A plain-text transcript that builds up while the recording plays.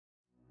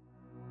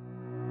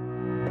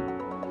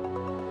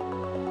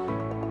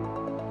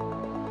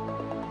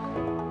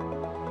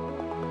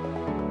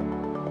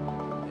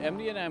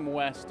MD&M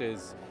West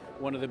is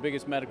one of the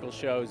biggest medical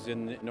shows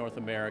in North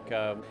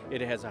America.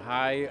 It has a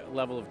high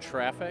level of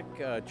traffic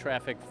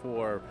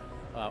for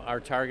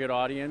our target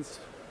audience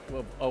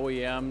of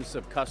OEMs,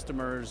 of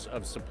customers,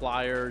 of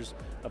suppliers,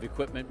 of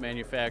equipment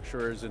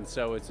manufacturers, and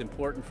so it's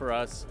important for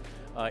us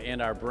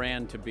and our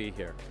brand to be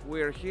here.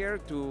 We're here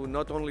to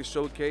not only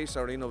showcase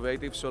our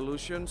innovative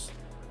solutions,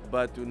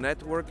 but to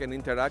network and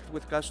interact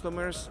with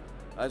customers,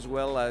 as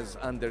well as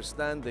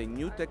understand the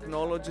new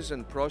technologies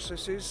and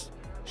processes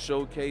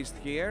showcased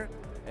here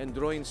and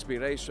draw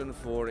inspiration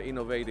for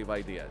innovative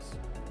ideas.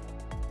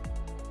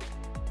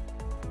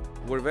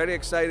 We're very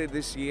excited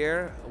this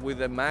year with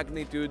the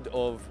magnitude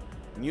of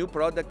new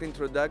product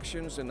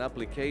introductions and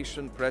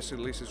application press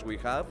releases we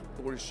have.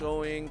 We're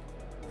showing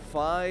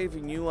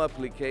 5 new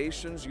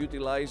applications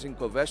utilizing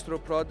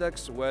Covestro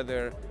products,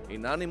 whether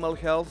in animal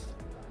health,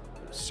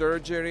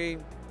 surgery,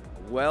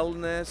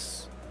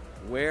 wellness,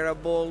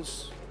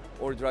 wearables,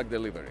 or drug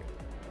delivery.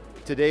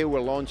 Today we're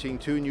launching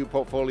 2 new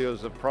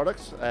portfolios of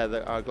products,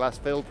 our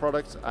glass-filled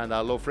products and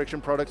our low-friction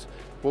products,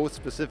 both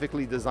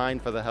specifically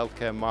designed for the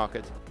healthcare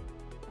market.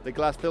 The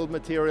glass-filled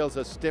materials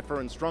are stiffer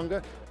and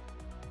stronger.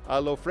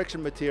 Our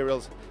low-friction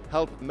materials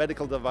help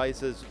medical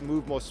devices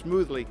move more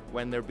smoothly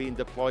when they're being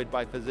deployed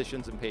by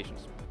physicians and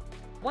patients.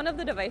 One of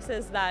the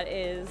devices that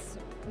is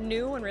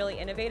new and really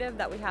innovative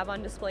that we have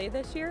on display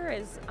this year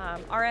is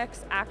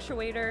RX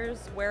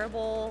Actuators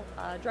wearable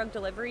drug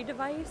delivery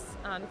device.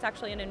 It's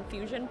actually an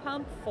infusion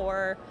pump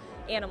for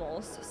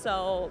animals.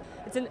 So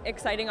it's an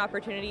exciting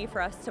opportunity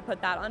for us to put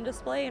that on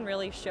display and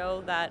really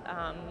show that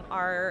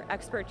our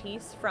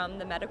expertise from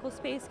the medical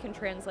space can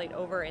translate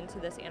over into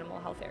this animal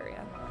health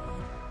area.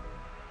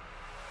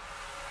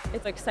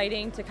 It's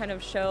exciting to kind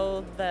of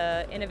show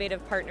the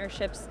innovative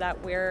partnerships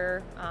that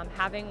we're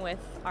having with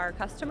our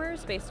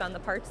customers based on the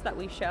parts that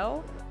we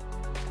show.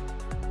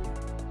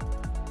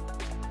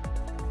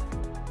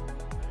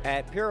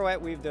 At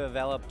Pirouette, we've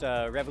developed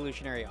a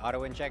revolutionary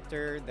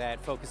auto-injector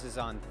that focuses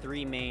on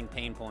 3 main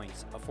pain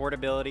points: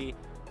 affordability,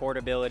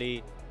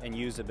 portability, and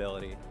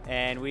usability.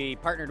 And we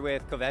partnered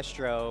with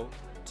Covestro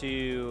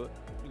to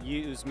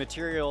use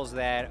materials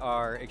that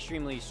are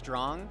extremely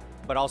strong,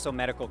 but also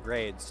medical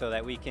grade, so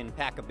that we can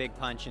pack a big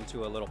punch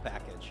into a little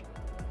package.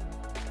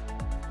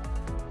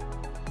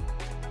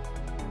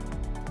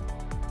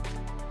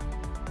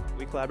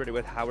 We collaborated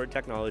with Howard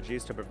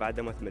Technologies to provide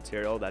them with a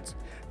material that's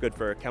good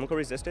for chemical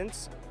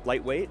resistance,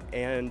 lightweight,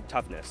 and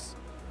toughness.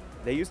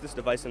 They use this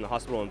device in the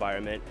hospital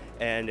environment,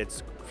 and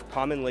it's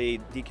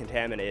commonly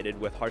decontaminated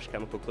with harsh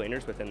chemical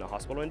cleaners within the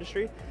hospital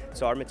industry,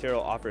 so our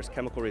material offers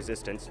chemical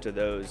resistance to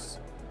those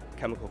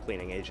chemical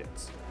cleaning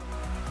agents.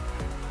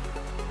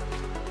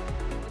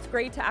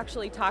 Great to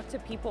actually talk to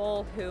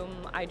people whom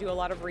I do a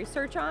lot of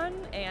research on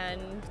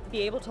and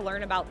be able to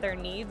learn about their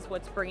needs,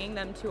 what's bringing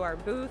them to our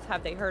booth,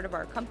 have they heard of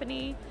our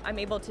company. I'm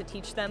able to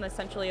teach them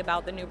essentially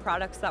about the new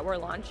products that we're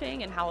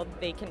launching and how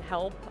they can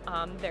help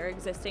their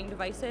existing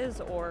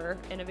devices or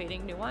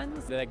innovating new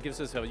ones. That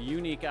gives us a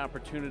unique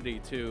opportunity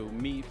to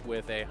meet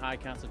with a high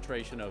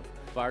concentration of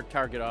our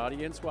target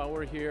audience while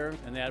we're here,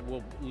 and that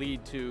will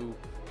lead to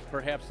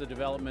perhaps the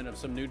development of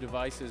some new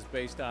devices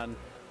based on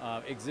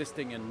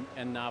existing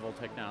and novel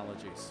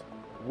technologies.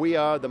 We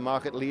are the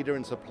market leader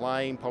in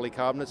supplying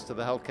polycarbonates to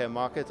the healthcare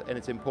market, and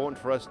it's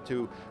important for us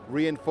to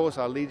reinforce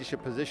our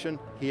leadership position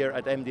here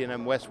at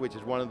MD&M West, which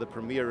is one of the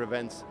premier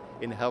events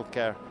in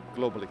healthcare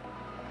globally.